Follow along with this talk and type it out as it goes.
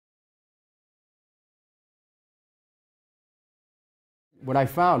What I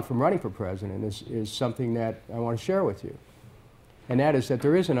found from running for president is something that I want to share with you. And that is that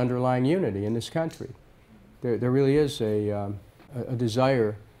there is an underlying unity in this country. There really is a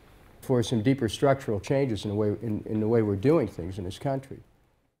desire for some deeper structural changes in the way we're doing things in this country.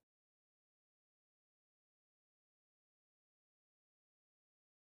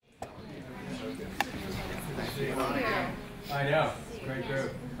 I know. Great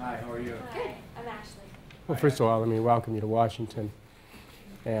group. Hi, how are you? Good. I'm Ashley. Well, first of all, let me welcome you to Washington.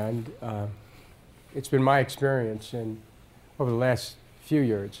 And it's been my experience over the last few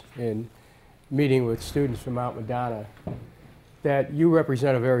years in meeting with students from Mount Madonna that you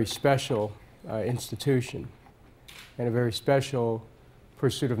represent a very special institution and a very special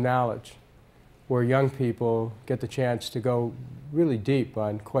pursuit of knowledge where young people get the chance to go really deep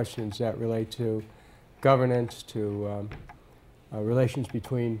on questions that relate to governance, to relations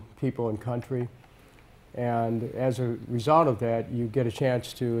between people and country. And as a result of that, you get a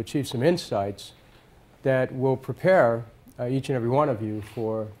chance to achieve some insights that will prepare each and every one of you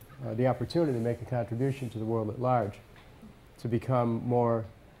for the opportunity to make a contribution to the world at large, to become more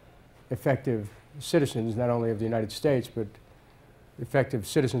effective citizens, not only of the United States, but effective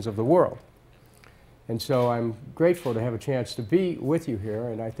citizens of the world. And so I'm grateful to have a chance to be with you here,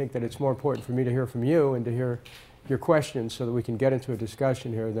 and I think that it's more important for me to hear from you and to hear your questions so that we can get into a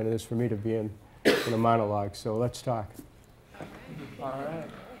discussion here than it is for me to be in a monologue. So let's talk. All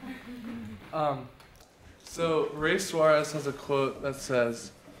right. So Ray Suarez has a quote that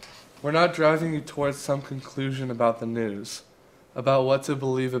says, "We're not driving you towards some conclusion about the news, about what to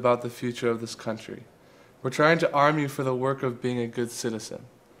believe about the future of this country. We're trying to arm you for the work of being a good citizen."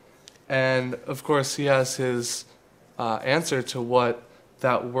 And of course, he has his answer to what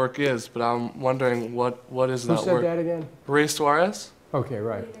that work is, but I'm wondering what is that work? Who said that again? Ray Suarez? Okay,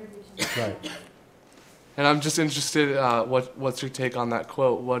 right. Right. And I'm just interested, what's your take on that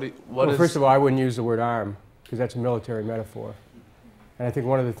quote? Well, first of all, I wouldn't use the word arm, because that's a military metaphor. And I think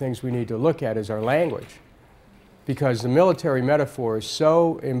one of the things we need to look at is our language, because the military metaphor is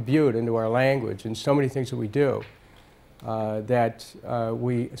so imbued into our language and so many things that we do that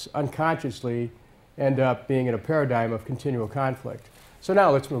we unconsciously end up being in a paradigm of continual conflict. So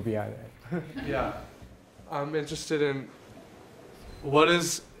now let's move beyond that. Yeah. I'm interested in what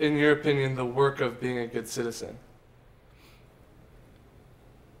is, in your opinion, the work of being a good citizen?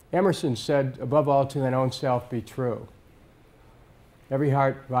 Emerson said, "Above all, to thine own self be true. Every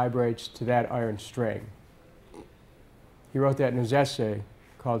heart vibrates to that iron string." He wrote that in his essay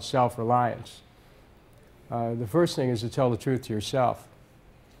called Self-Reliance. The first thing is to tell the truth to yourself.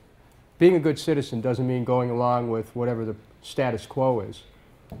 Being a good citizen doesn't mean going along with whatever the status quo is,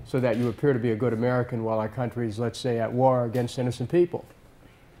 so that you appear to be a good American while our country is, let's say, at war against innocent people.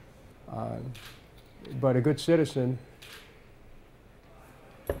 But a good citizen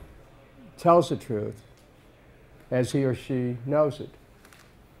tells the truth as he or she knows it.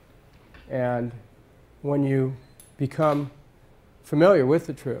 And when you become familiar with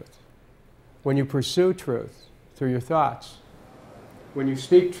the truth, when you pursue truth through your thoughts, when you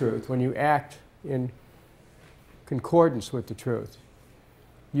speak truth, when you act in concordance with the truth,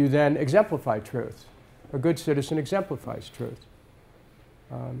 you then exemplify truth. A good citizen exemplifies truth.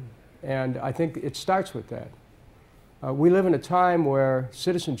 And I think it starts with that. We live in a time where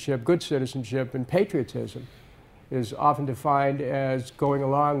citizenship, good citizenship, and patriotism is often defined as going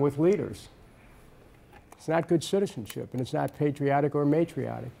along with leaders. It's not good citizenship, and it's not patriotic or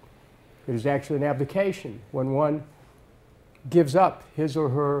matriotic. It is actually an abdication when one gives up his or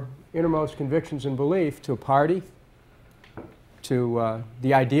her innermost convictions and belief to a party, to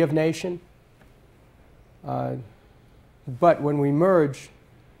the idea of nation. But when we merge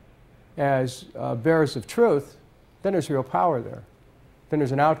as bearers of truth, then there's real power there. Then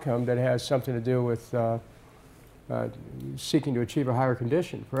there's an outcome that has something to do with seeking to achieve a higher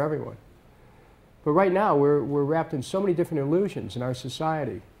condition for everyone. But right now, we're wrapped in so many different illusions in our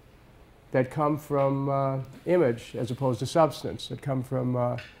society that come from image as opposed to substance, that come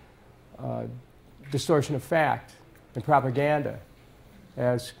from distortion of fact and propaganda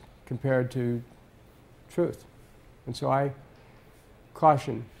as compared to truth. And so I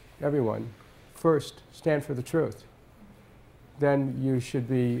caution everyone, first, stand for the truth. Then you should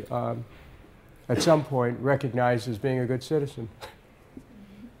be, at some point, recognized as being a good citizen.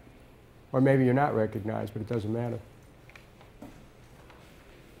 Or maybe you're not recognized, but it doesn't matter.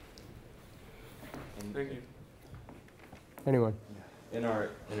 Thank you. Anyone? In our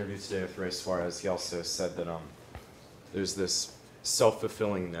interview today with Ray Suarez, he also said that there's this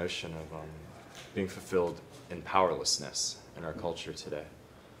self-fulfilling notion of being fulfilled in powerlessness in our culture today.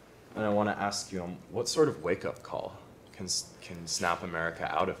 And I want to ask you, what sort of wake-up call can snap America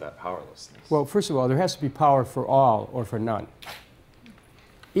out of that powerlessness? Well, first of all, there has to be power for all or for none.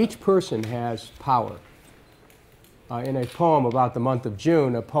 Each person has power. In a poem about the month of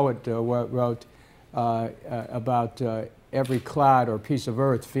June, a poet wrote about every clod or piece of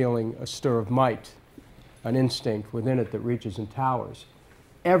earth feeling a stir of might, an instinct within it that reaches and towers.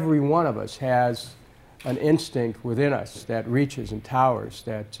 Every one of us has an instinct within us that reaches and towers,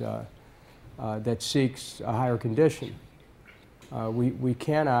 that seeks a higher condition. We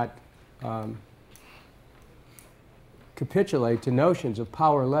cannot capitulate to notions of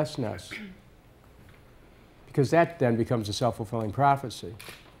powerlessness, because that then becomes a self-fulfilling prophecy.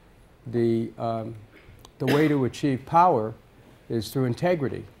 The way to achieve power is through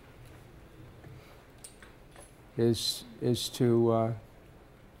integrity, is to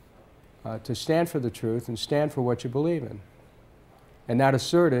stand for the truth and stand for what you believe in, and not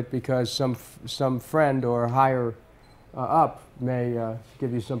assert it because some friend or higher up may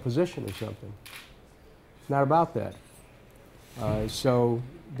give you some position or something. It's not about that.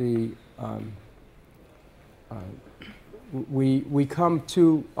 We come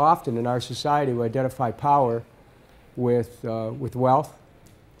too often in our society to identify power with wealth,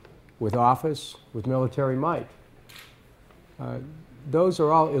 with office, with military might. Those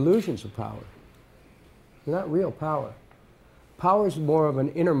are all illusions of power. They're not real power. Power is more of an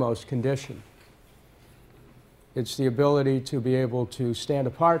innermost condition. It's the ability to be able to stand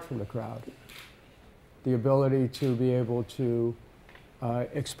apart from the crowd, the ability to be able to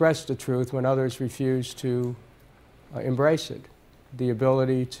express the truth when others refuse to embrace it, the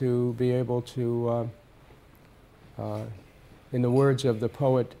ability to be able to, in the words of the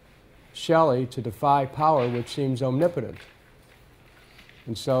poet Shelley, to defy power which seems omnipotent.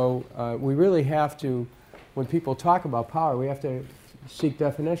 And so we really have to, when people talk about power, we have to seek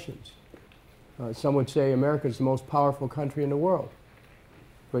definitions. Some would say America is the most powerful country in the world,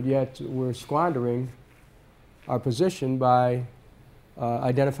 but yet we're squandering our position by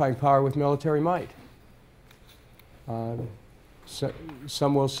identifying power with military might.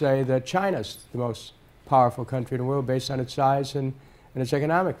 Some will say that China's the most powerful country in the world based on its size and its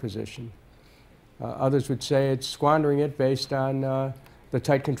economic position. Others would say it's squandering it based on the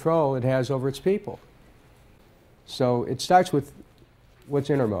tight control it has over its people. So it starts with what's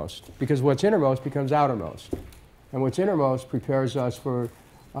innermost, because what's innermost becomes outermost. And what's innermost prepares us for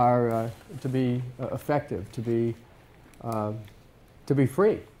our, to be effective, to be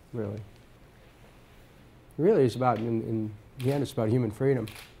free, really. It really is about, in the end, it's about human freedom.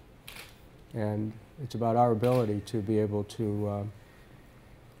 And it's about our ability to be able to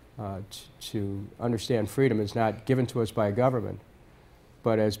understand freedom as not given to us by a government,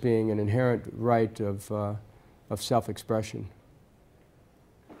 but as being an inherent right of self-expression.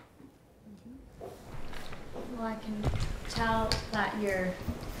 Well, I can tell that you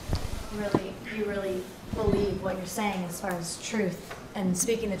really believe what you're saying as far as truth and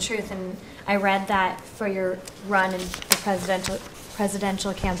speaking the truth. And I read that for your run in the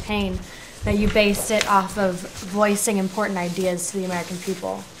presidential campaign, that you based it off of voicing important ideas to the American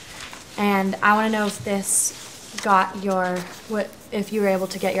people. And I want to know if this got if you were able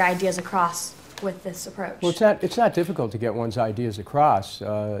to get your ideas across with this approach. Well, it's not difficult to get one's ideas across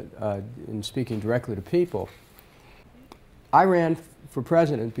in speaking directly to people. I ran for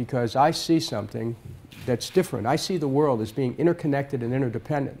president because I see something that's different. I see the world as being interconnected and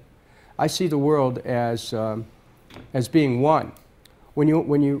interdependent. I see the world as being one. When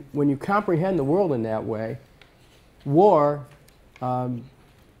you comprehend the world in that way, war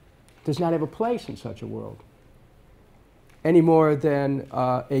does not have a place in such a world, any more than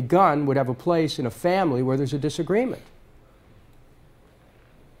a gun would have a place in a family where there's a disagreement.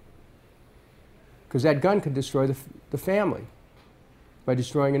 Because that gun could destroy the family by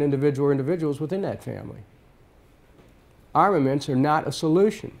destroying an individual or individuals within that family. Armaments are not a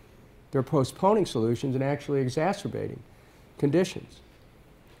solution. They're postponing solutions and actually exacerbating conditions.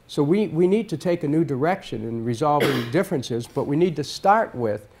 So we need to take a new direction in resolving differences, but we need to start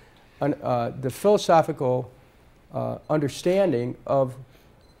with the philosophical understanding of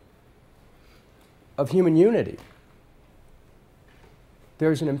human unity.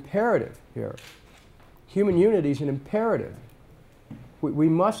 There's an imperative here. Human unity is an imperative. We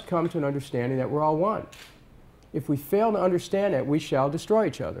must come to an understanding that we're all one. If we fail to understand that, we shall destroy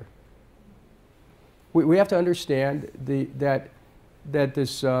each other. We have to understand that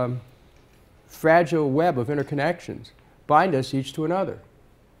this fragile web of interconnections bind us each to another.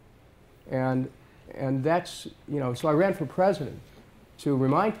 And that's, so I ran for president to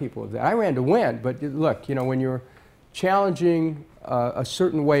remind people of that. I ran to win, but look, when you're challenging a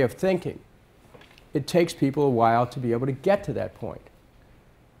certain way of thinking, it takes people a while to be able to get to that point.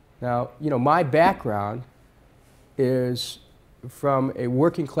 Now, you know, my background is from a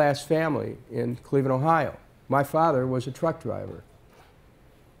working class family in Cleveland, Ohio. My father was a truck driver.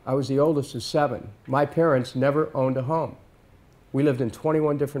 I was the oldest of 7. My parents never owned a home. We lived in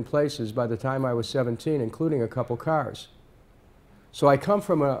 21 different places by the time I was 17, including a couple cars. So I come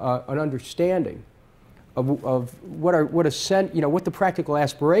from an understanding of what the practical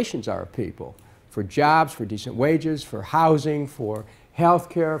aspirations are of people, for jobs, for decent wages, for housing, for health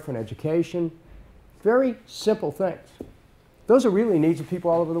care, for an education. Very simple things. Those are really needs of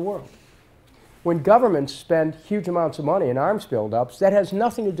people all over the world. When governments spend huge amounts of money in arms buildups, that has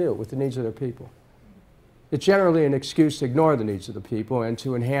nothing to do with the needs of their people. It's generally an excuse to ignore the needs of the people and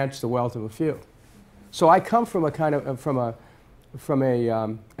to enhance the wealth of a few. So I come from a kind of an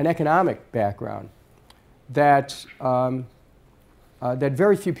economic background that that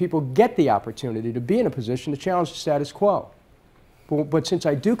very few people get the opportunity to be in a position to challenge the status quo. But since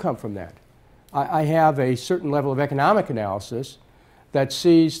I do come from that, I have a certain level of economic analysis that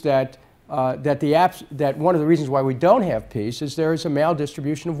sees that that one of the reasons why we don't have peace is there is a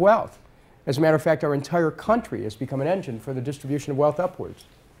maldistribution of wealth. As a matter of fact, our entire country has become an engine for the distribution of wealth upwards.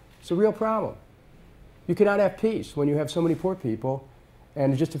 It's a real problem. You cannot have peace when you have so many poor people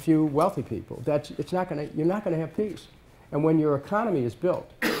and just a few wealthy people. You're not going to have peace. And when your economy is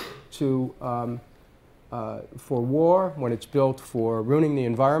built to, for war, when it's built for ruining the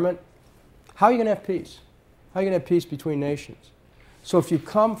environment, how are you going to have peace? How are you going to have peace between nations? So if you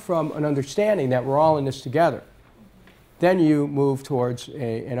come from an understanding that we're all in this together, then you move towards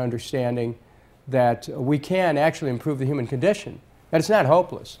an understanding that we can actually improve the human condition. That it's not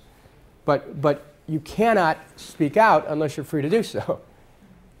hopeless. But you cannot speak out unless you're free to do so.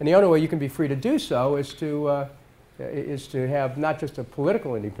 And the only way you can be free to do so is to have not just a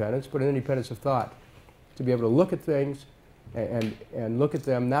political independence, but an independence of thought. To be able to look at things and look at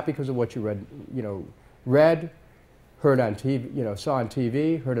them not because of what you read, heard on TV, saw on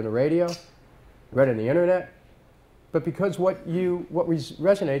TV, heard on the radio, read on the internet, but because what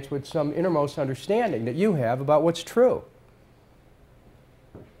resonates with some innermost understanding that you have about what's true.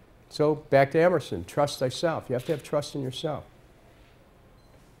 So back to Emerson, trust thyself. You have to have trust in yourself.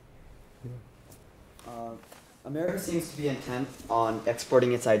 America seems to be intent on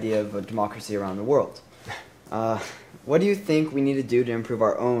exporting its idea of a democracy around the world. What do you think we need to do to improve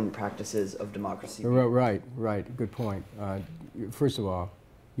our own practices of democracy? Right. Good point. First of all,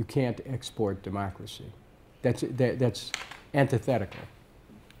 you can't export democracy. That's antithetical.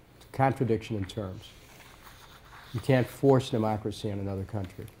 It's a contradiction in terms. You can't force democracy on another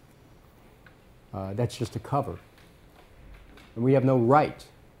country. That's just a cover. And we have no right.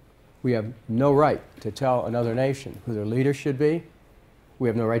 We have no right to tell another nation who their leader should be. We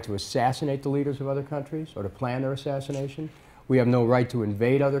have no right to assassinate the leaders of other countries or to plan their assassination. We have no right to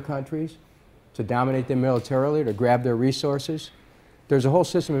invade other countries, to dominate them militarily, to grab their resources. There's a whole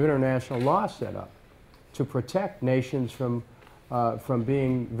system of international law set up to protect nations from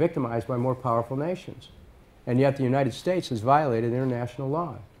being victimized by more powerful nations. And yet the United States has violated international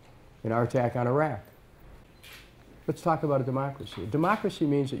law in our attack on Iraq. Let's talk about a democracy. A democracy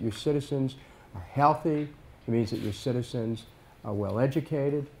means that your citizens are healthy. It means that your citizens are well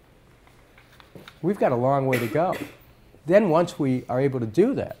educated. We've got a long way to go. Then once we are able to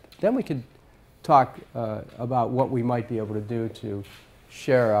do that, then we can talk about what we might be able to do to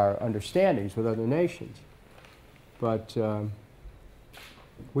share our understandings with other nations. But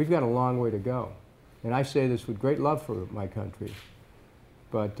we've got a long way to go. And I say this with great love for my country.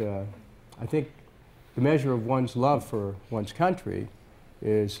 But I think the measure of one's love for one's country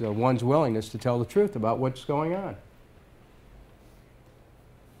is one's willingness to tell the truth about what's going on.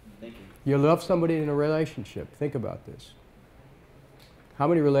 Thank you. You love somebody in a relationship. Think about this. How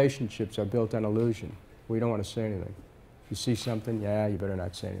many relationships are built on illusion? We don't want to say anything. You see something, yeah, you better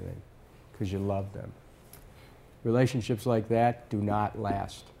not say anything because you love them. Relationships like that do not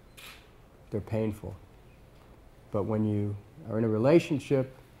last. They're painful. But when you are in a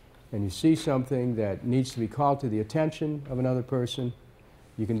relationship and you see something that needs to be called to the attention of another person,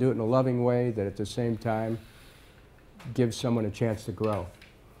 you can do it in a loving way that at the same time gives someone a chance to grow.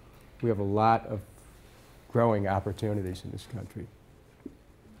 We have a lot of growing opportunities in this country.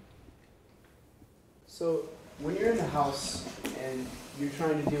 So when you're in the House and you're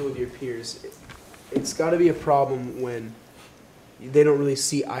trying to deal with your peers, it's got to be a problem when they don't really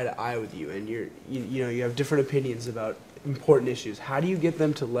see eye to eye with you, and you have different opinions about important issues. How do you get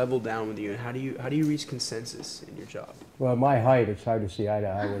them to level down with you, and how do you reach consensus in your job? Well, at my height, it's hard to see eye to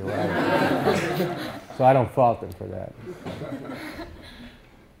eye with a lot of people. So I don't fault them for that.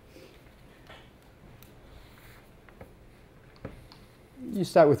 you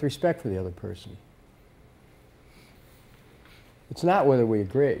start with respect for the other person. It's not whether we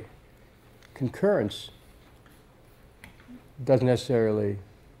agree. Concurrence doesn't necessarily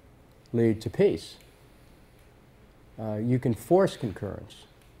lead to peace. You can force concurrence.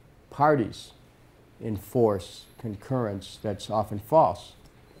 Parties enforce concurrence that's often false.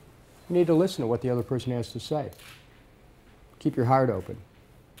 You need to listen to what the other person has to say. Keep your heart open.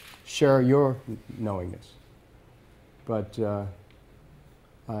 Share your knowingness. But,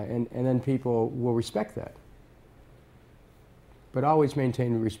 and then people will respect that. But always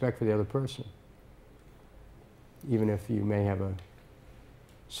maintain respect for the other person, even if you may have a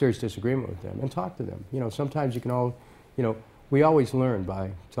serious disagreement with them, and talk to them. You know, sometimes you can all, you know, we always learn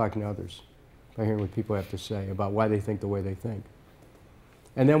by talking to others, by hearing what people have to say about why they think the way they think.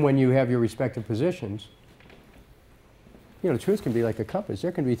 And then when you have your respective positions, you know, the truth can be like a compass.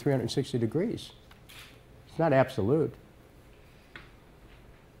 There can be 360 degrees. It's not absolute.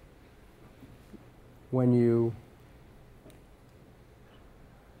 When you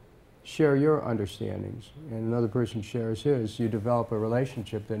share your understandings and another person shares his, you develop a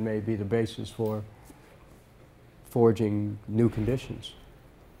relationship that may be the basis for forging new conditions.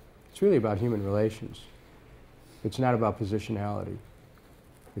 It's really about human relations. It's not about positionality.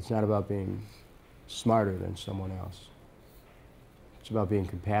 It's not about being smarter than someone else. It's about being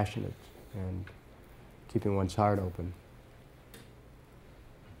compassionate and keeping one's heart open.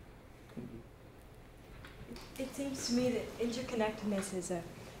 It seems to me that interconnectedness is a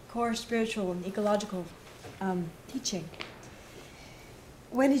core spiritual and ecological teaching.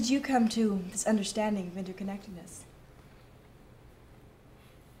 When did you come to this understanding of interconnectedness?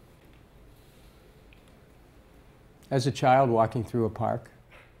 As a child walking through a park,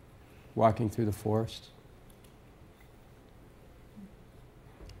 walking through the forest,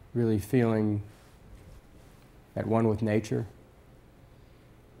 really feeling at one with nature.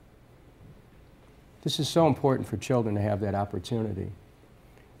 This is so important for children to have that opportunity,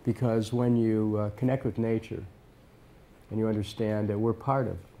 because when you connect with nature and you understand that we're part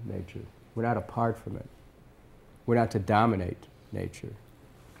of nature, we're not apart from it. We're not to dominate nature.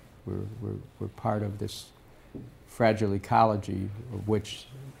 We're part of this fragile ecology, of which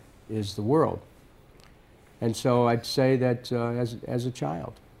is the world. And so I'd say that as a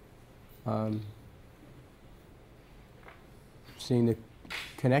child, seeing the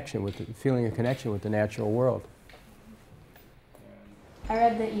connection with, feeling a connection with the natural world. I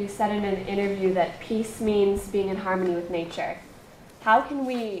read that you said in an interview that peace means being in harmony with nature. How can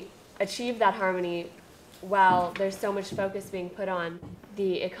we achieve that harmony while there's so much focus being put on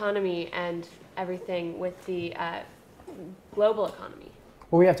the economy and everything with the global economy?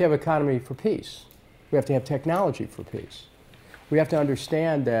 Well, we have to have economy for peace. We have to have technology for peace. We have to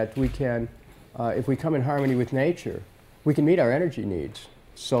understand that we can, if we come in harmony with nature, we can meet our energy needs.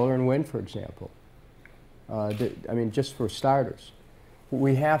 Solar and wind, for example. I mean, just for starters.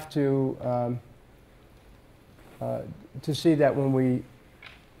 We have to see that when we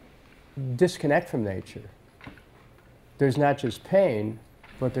disconnect from nature, there's not just pain,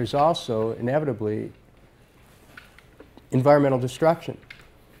 but there's also inevitably environmental destruction.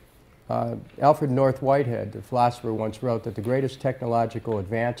 Alfred North Whitehead, the philosopher, once wrote that the greatest technological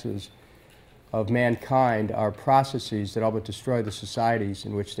advances of mankind are processes that all but destroy the societies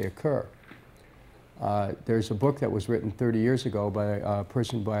in which they occur. There's a book that was written 30 years ago by a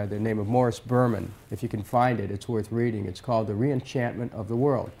person by the name of Morris Berman. If you can find it, it's worth reading. It's called The Reenchantment of the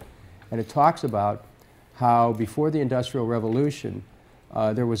World. And it talks about how before the Industrial Revolution,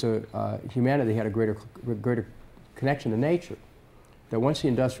 there was humanity had a greater connection to nature. That once the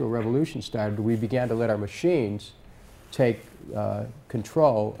Industrial Revolution started, we began to let our machines take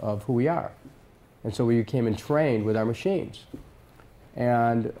control of who we are. And so we became entrained with our machines.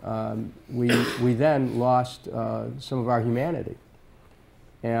 And we then lost some of our humanity.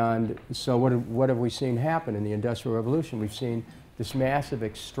 And so what have we seen happen in the Industrial Revolution? We've seen this massive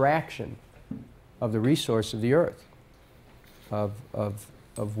extraction of the resource of the earth, of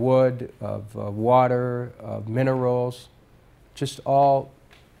wood, of water, of minerals, just all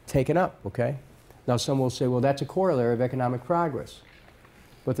taken up, okay? Now some will say, well, that's a corollary of economic progress.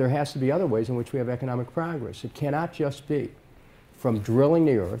 But there has to be other ways in which we have economic progress. It cannot just be from drilling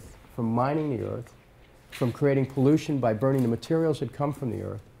the earth, from mining the earth, from creating pollution by burning the materials that come from the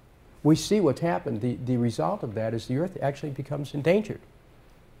earth. We see what's happened. The result of that is the earth actually becomes endangered.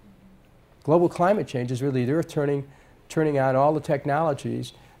 Global climate change is really the earth turning on all the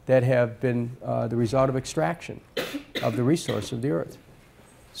technologies that have been the result of extraction of the resource of the earth.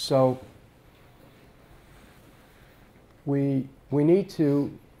 So we need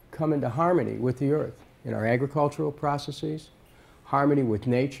to come into harmony with the earth in our agricultural processes, harmony with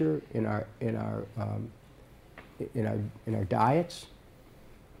nature in our diets.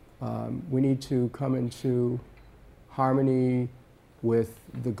 We need to come into harmony with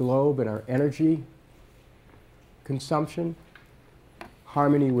the globe and our energy consumption,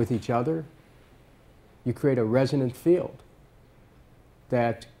 harmony with each other. You create a resonant field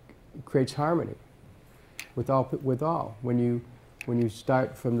that creates harmony with all. When you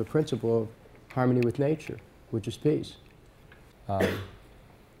start from the principle of harmony with nature, which is peace.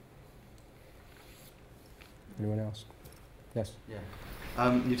 Anyone else? Yes? Yeah.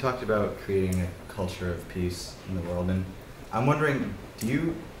 You talked about creating a culture of peace in the world, and I'm wondering, do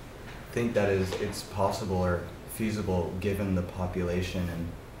you think that it's possible or feasible given the population and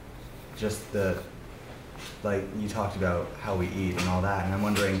just like you talked about how we eat and all that, and I'm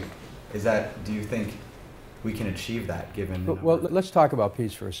wondering, do you think we can achieve that given the Well, let's talk about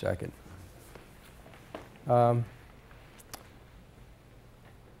peace for a second.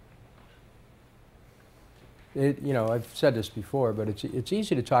 You know, I've said this before, but it's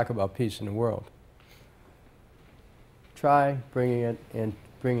easy to talk about peace in the world. Try bringing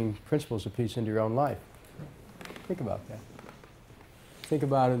principles of peace into your own life. Think about that. Think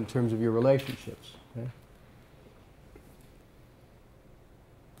about it in terms of your relationships. Okay?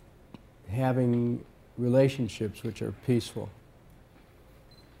 Having relationships which are peaceful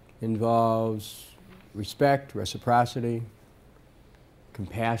involves respect, reciprocity,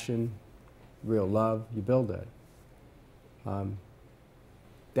 compassion, real love. You build that.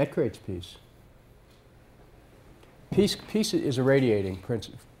 That creates peace. Peace is a radiating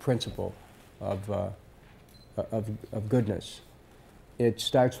principle of goodness. It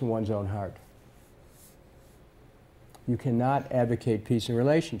starts from one's own heart. You cannot advocate peace in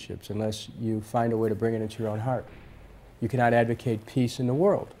relationships unless you find a way to bring it into your own heart. You cannot advocate peace in the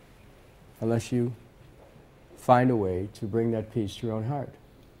world unless you find a way to bring that peace to your own heart.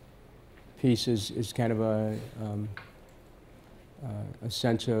 Peace is kind of a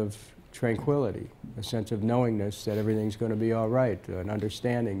sense of tranquility, a sense of knowingness that everything's going to be all right, an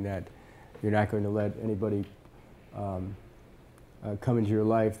understanding that you're not going to let anybody come into your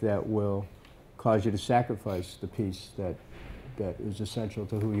life that will cause you to sacrifice the peace that is essential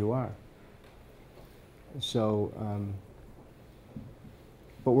to who you are. So,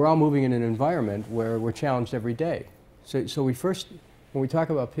 but we're all moving in an environment where we're challenged every day. So we first, when we talk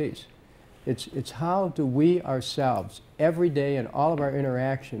about peace, it's how do we ourselves, every day in all of our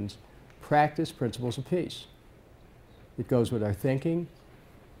interactions, practice principles of peace. It goes with our thinking,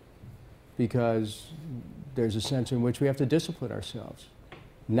 because there's a sense in which we have to discipline ourselves,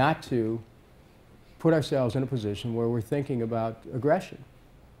 not to put ourselves in a position where we're thinking about aggression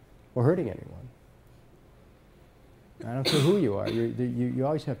or hurting anyone. I don't care who you are, you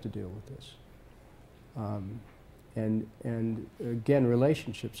always have to deal with this. And again,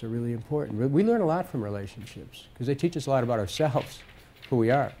 relationships are really important. We learn a lot from relationships because they teach us a lot about ourselves, who we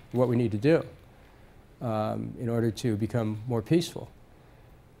are, what we need to do in order to become more peaceful.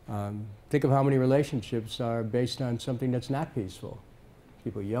 Think of how many relationships are based on something that's not peaceful.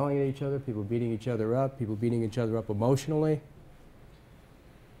 People yelling at each other, people beating each other up, people beating each other up emotionally.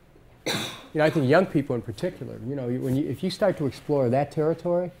 You know, I think young people in particular, you know, if you start to explore that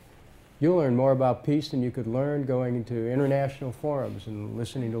territory, you'll learn more about peace than you could learn going into international forums and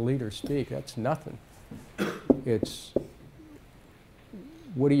listening to leaders speak. That's nothing. It's,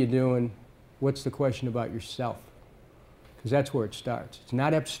 what are you doing? What's the question about yourself? Because that's where it starts. It's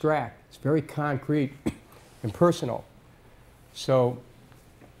not abstract. It's very concrete and personal. So,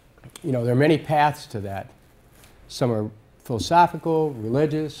 you know, there are many paths to that. Some are philosophical,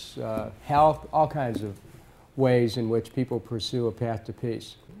 religious, health, all kinds of ways in which people pursue a path to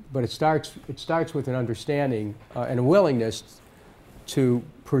peace. But it starts with an understanding and a willingness to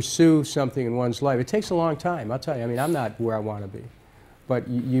pursue something in one's life. It takes a long time, I'll tell you. I mean, I'm not where I want to be. But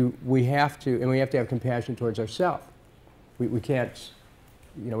we have to have compassion towards ourselves. We can't,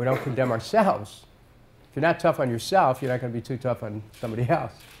 you know, we don't condemn ourselves. If you're not tough on yourself, you're not going to be too tough on somebody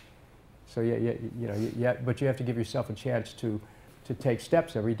else. So but you have to give yourself a chance to take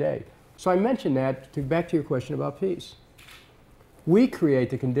steps every day. So I mentioned that, back to your question about peace. We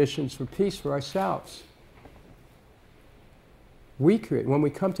create the conditions for peace for ourselves. We create, when we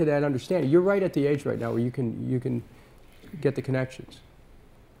come to that understanding, you're right at the age right now where you can get the connections.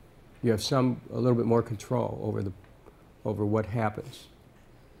 You have a little bit more control over what happens.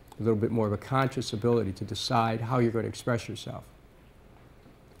 A little bit more of a conscious ability to decide how you're going to express yourself.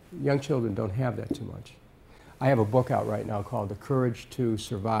 Young children don't have that too much. I have a book out right now called The Courage to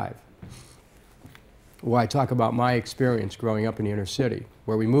Survive, where I talk about my experience growing up in the inner city,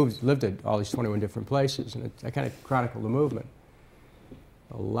 where we lived at all these 21 different places, and I kind of chronicle the movement.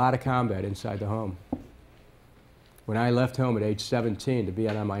 a lot of combat inside the home. When I left home at age 17 to be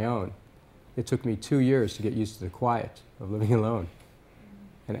out on my own, it took me 2 years to get used to the quiet of living alone.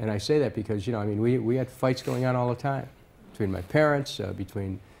 And I say that because, you know, I mean, we had fights going on all the time between my parents,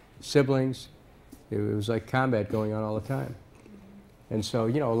 between siblings. It was like combat going on all the time. And so,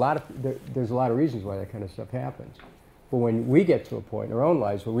 you know, there's a lot of reasons why that kind of stuff happens. But when we get to a point in our own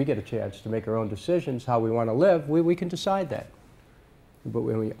lives where we get a chance to make our own decisions, how we want to live, we can decide that. But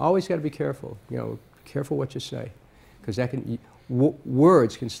we always got to be careful, you know, careful what you say. Because that can,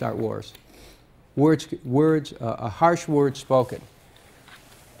 words can start wars. A harsh word spoken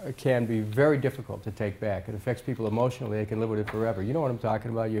can be very difficult to take back. It affects people emotionally. They can live with it forever. You know what I'm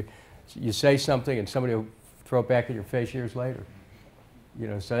talking about? You say something and somebody will throw it back in your face years later. You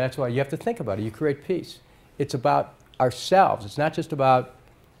know, so that's why you have to think about it. You create peace. It's about ourselves. It's not just about,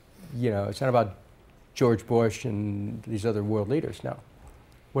 you know, it's not about George Bush and these other world leaders. No.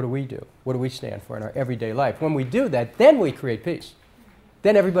 What do we do? What do we stand for in our everyday life? When we do that, then we create peace.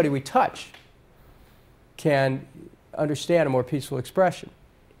 Then everybody we touch can understand a more peaceful expression.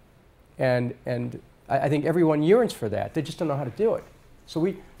 And I think everyone yearns for that. They just don't know how to do it. So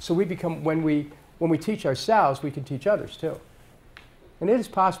we become, when we teach ourselves, we can teach others too. And it is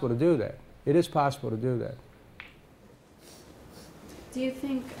possible to do that. It is possible to do that. Do you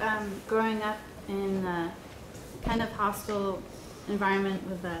think growing up in a kind of hostile environment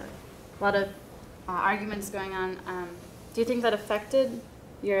with a lot of arguments going on, do you think that affected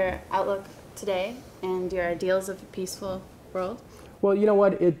your outlook today and your ideals of a peaceful world? Well, you know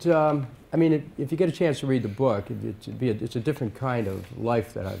what? I mean, if you get a chance to read the book, it's a different kind of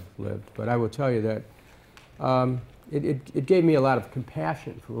life that I've lived. But I will tell you that it gave me a lot of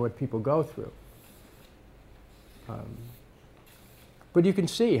compassion for what people go through. But you can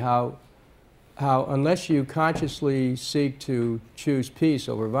see how unless you consciously seek to choose peace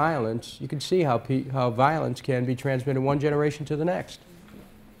over violence, you can see how violence can be transmitted one generation to the next.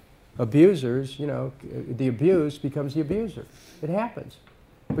 Abusers, you know, the abused becomes the abuser. It happens.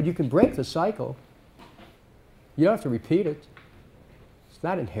 But you can break the cycle. You don't have to repeat it. It's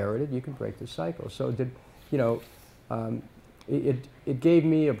not inherited. You can break the cycle. So, you know, it gave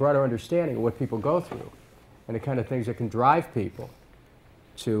me a broader understanding of what people go through and the kind of things that can drive people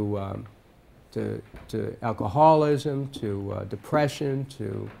to alcoholism, to depression,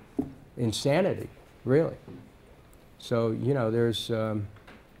 to insanity, really. So, you know, there's,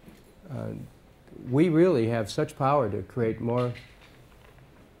 we really have such power to create more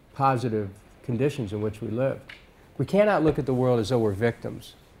positive conditions in which we live. We cannot look at the world as though we're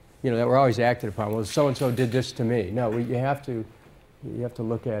victims, you know, that we're always acted upon. Well, so-and-so did this to me. No, you have to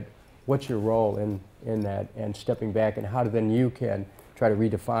look at what's your role in that and stepping back and how then you can try to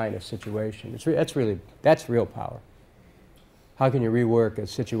redefine a situation. That's real power. How can you rework a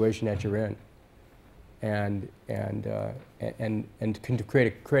situation that you're in and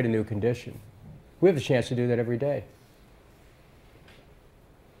create a new condition? We have the chance to do that every day.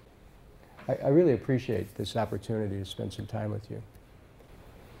 I really appreciate this opportunity to spend some time with you.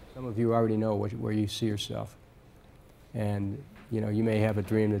 Some of you already know where you see yourself. And you know, you may have a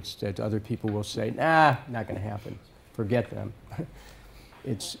dream that other people will say, nah, not going to happen. Forget them.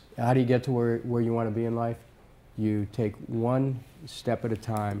 It's how do you get to where you want to be in life? You take one step at a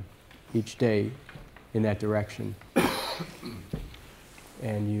time each day in that direction.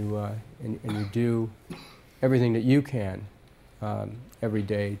 And you do everything that you can every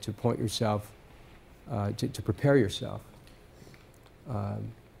day to point yourself, to prepare yourself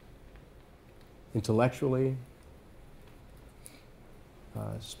intellectually,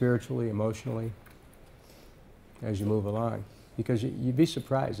 spiritually, emotionally, as you move along. Because you'd be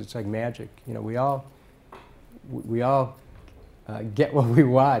surprised. It's like magic. You know, we all get what we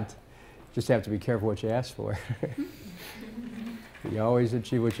want. Just have to be careful what you ask for. You always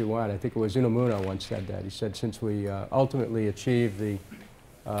achieve what you want. I think it was Unamuno once said that. He said, since we ultimately achieve the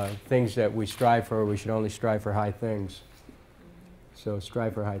things that we strive for, we should only strive for high things. So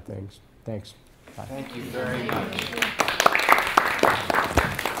strive for high things. Thanks. Bye. Thank you very much.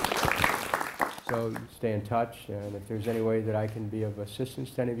 So stay in touch, and if there's any way that I can be of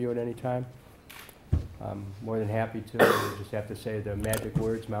assistance to any of you at any time, I'm more than happy to. You just have to say the magic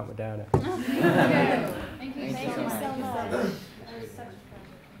words, Mount Madonna. Thank you so much.